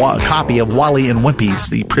copy of Wally and Wimpy's,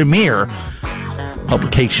 the premier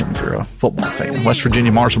publication if you're a football fan. West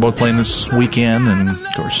Virginia, Marshall both playing this weekend, and of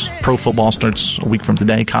course pro football starts a week from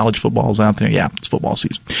today. College football is out there. Yeah, it's football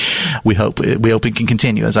season. We hope it can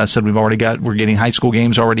continue. As I said, we're getting high school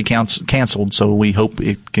games already canceled, so we hope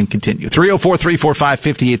it can continue.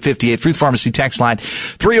 304-345-5858, Fruth Pharmacy text line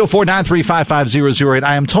 304-935-5008.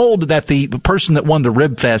 I am told that the person that won the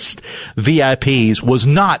Ribfest VIPs was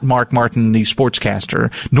not Mark Martin, the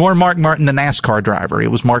sportscaster, nor Mark Martin, the NASCAR driver. It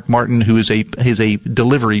was Mark Martin, who is a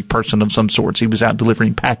delivery person of some sorts. He was out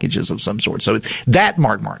delivering packages of some sort. So that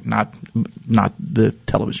Mark Martin, not the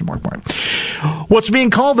television Mark Martin. What's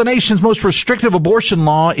being called the nation's most restrictive abortion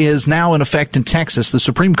law is now in effect in Texas. The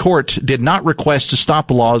Supreme Court did not request to stop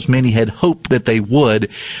the law as many had hoped that they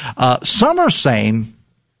would. Some are saying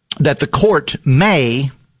that the court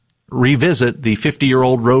may revisit the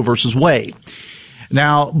 50-year-old Roe versus Wade.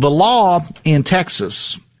 Now, the law in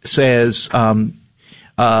Texas says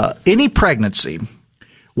any pregnancy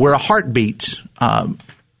where a heartbeat any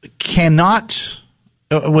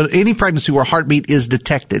pregnancy where a heartbeat is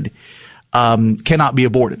detected cannot be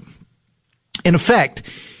aborted. In effect,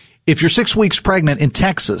 if you're 6 weeks pregnant in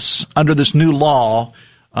Texas under this new law,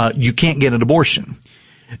 you can't get an abortion.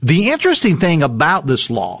 The interesting thing about this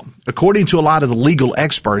law, according to a lot of the legal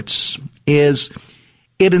experts, is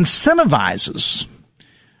it incentivizes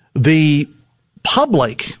the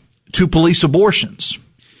public to police abortions.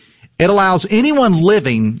 It allows anyone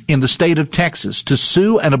living in the state of Texas to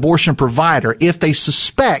sue an abortion provider if they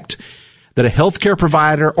suspect that a healthcare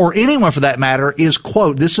provider, or anyone for that matter, is,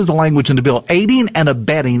 quote, this is the language in the bill, aiding and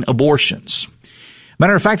abetting abortions.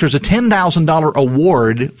 Matter of fact, there's a $10,000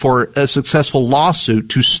 award for a successful lawsuit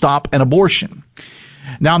to stop an abortion.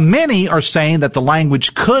 Now, many are saying that the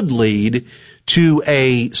language could lead to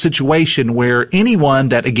a situation where anyone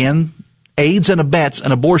that, again, aids and abets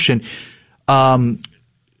an abortion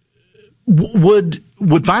would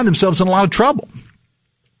find themselves in a lot of trouble.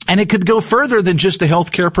 And it could go further than just the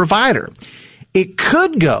healthcare provider. It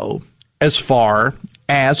could go as far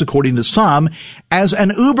as, according to some, as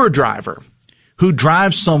an Uber driver who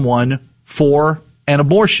drives someone for an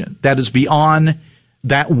abortion that is beyond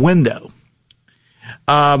that window.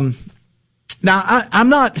 Now, I'm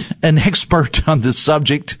not an expert on this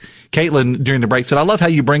subject. Caitlin, during the break, said, I love how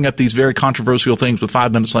you bring up these very controversial things with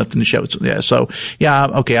 5 minutes left in the show.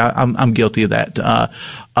 Okay, I'm guilty of that.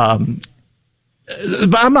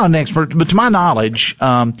 I'm not an expert, but to my knowledge,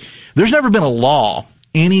 there's never been a law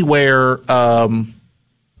anywhere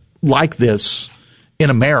like this in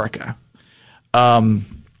America.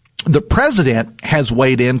 The president has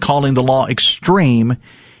weighed in, calling the law extreme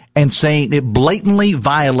and saying it blatantly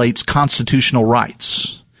violates constitutional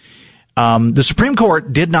rights. The Supreme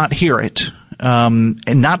Court did not hear it.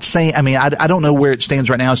 And not saying, I mean, I don't know where it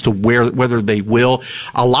stands right now as to whether they will.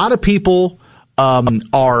 A lot of people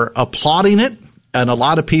are applauding it, and a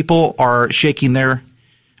lot of people are shaking their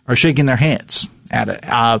heads at it.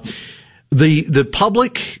 The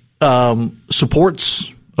public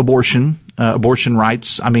supports abortion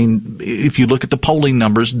rights. I mean, if you look at the polling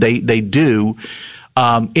numbers, they do.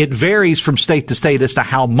 It varies from state to state as to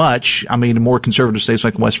how much. I mean, in more conservative states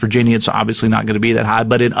like West Virginia, it's obviously not going to be that high.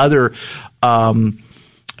 But in other, in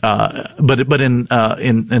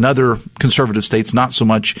other conservative states, not so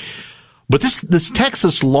much. But this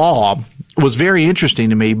Texas law was very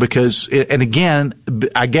interesting to me because, and again,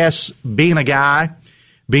 I guess being a guy,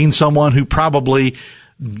 being someone who probably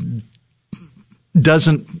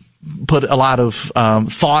doesn't put a lot of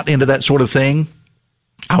thought into that sort of thing,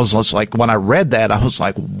 I was just like, when I read that, I was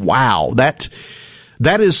like, wow, that's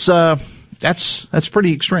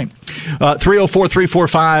pretty extreme.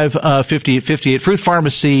 304-345-5858. Fruth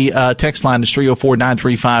Pharmacy text line is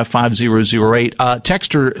 304-935-5008.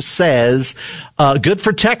 Texter says, good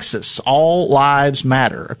for Texas. All lives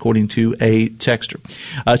matter, according to a texter.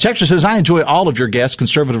 Texter says, I enjoy all of your guests,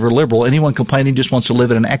 conservative or liberal. Anyone complaining just wants to live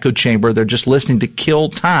in an echo chamber. They're just listening to kill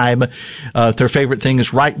time. If their favorite thing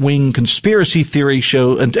is right-wing conspiracy theory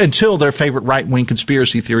show, until their favorite right-wing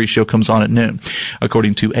conspiracy theory show comes on at noon,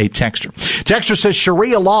 according to a texter. Texter says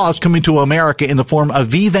Sharia law is coming to America in the form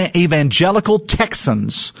of evangelical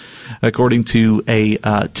Texans, according to a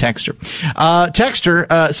texter.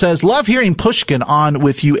 Texter says, love hearing Pushkin on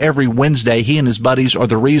with you every Wednesday. He and his buddies are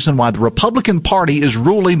the reason why the Republican Party is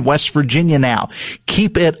ruling West Virginia now.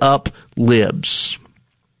 Keep it up, libs.